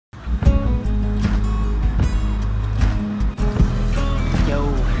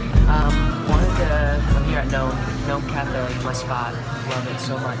known cafe, my spot. Love it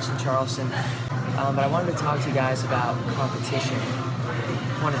so much in Charleston. But I wanted to talk to you guys about competition.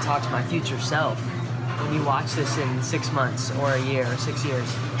 I want to talk to my future self. When you watch this in 6 months or a year or 6 years,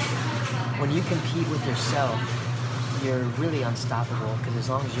 when you compete with yourself, you're really unstoppable, because as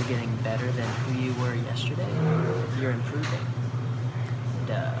long as you're getting better than who you were yesterday, you're improving.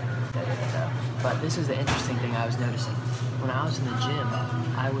 But this is the interesting thing I was noticing. When I was in the gym,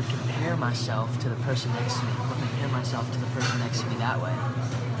 I would compare myself to the person next to me. I would compare myself to the person next to me that way.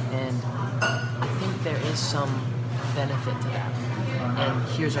 And I think there is some benefit to that. And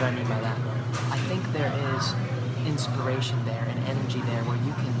here's what I mean by that. I think there is inspiration there and energy there where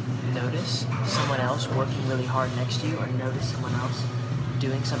you can notice someone else working really hard next to you, or notice someone else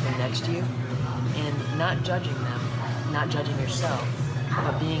doing something next to you, and not judging them, not judging yourself,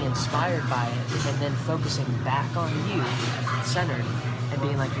 but being inspired by it, and then focusing back on you, centered, and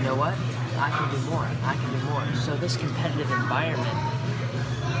being like, you know what, I can do more, I can do more. So this competitive environment,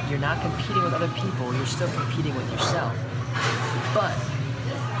 you're not competing with other people, you're still competing with yourself, but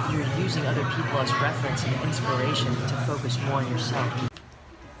you're using other people as reference and inspiration to focus more on yourself.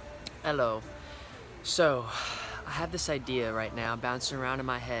 Hello. So, I have this idea right now bouncing around in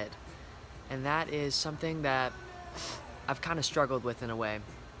my head, and that is something that I've kind of struggled with in a way,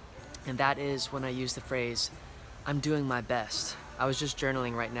 and that is when I use the phrase, I'm doing my best. I was just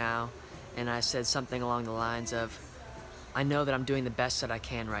journaling right now, and I said something along the lines of, I know that I'm doing the best that I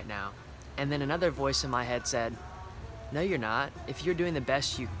can right now. And then another voice in my head said, no, you're not. If you're doing the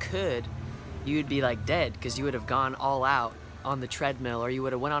best you could, you'd be like dead, because you would have gone all out on the treadmill, or you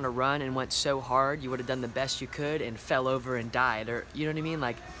would have went on a run and went so hard, you would have done the best you could and fell over and died, or you know what I mean?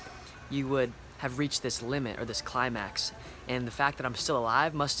 Like, you would have reached this limit or this climax, and the fact that I'm still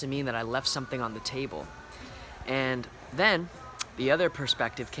alive must mean that I left something on the table. And then the other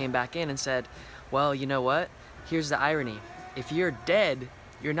perspective came back in and said, well, you know what? Here's the irony. If you're dead,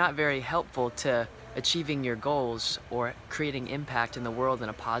 you're not very helpful to achieving your goals or creating impact in the world in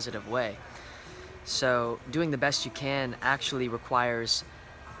a positive way. So doing the best you can actually requires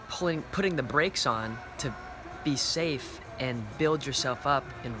putting the brakes on to be safe and build yourself up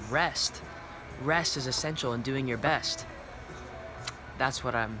and rest. Rest is essential in doing your best. That's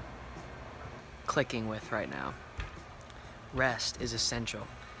what I'm clicking with right now. Rest is essential.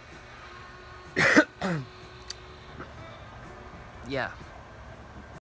 Yeah.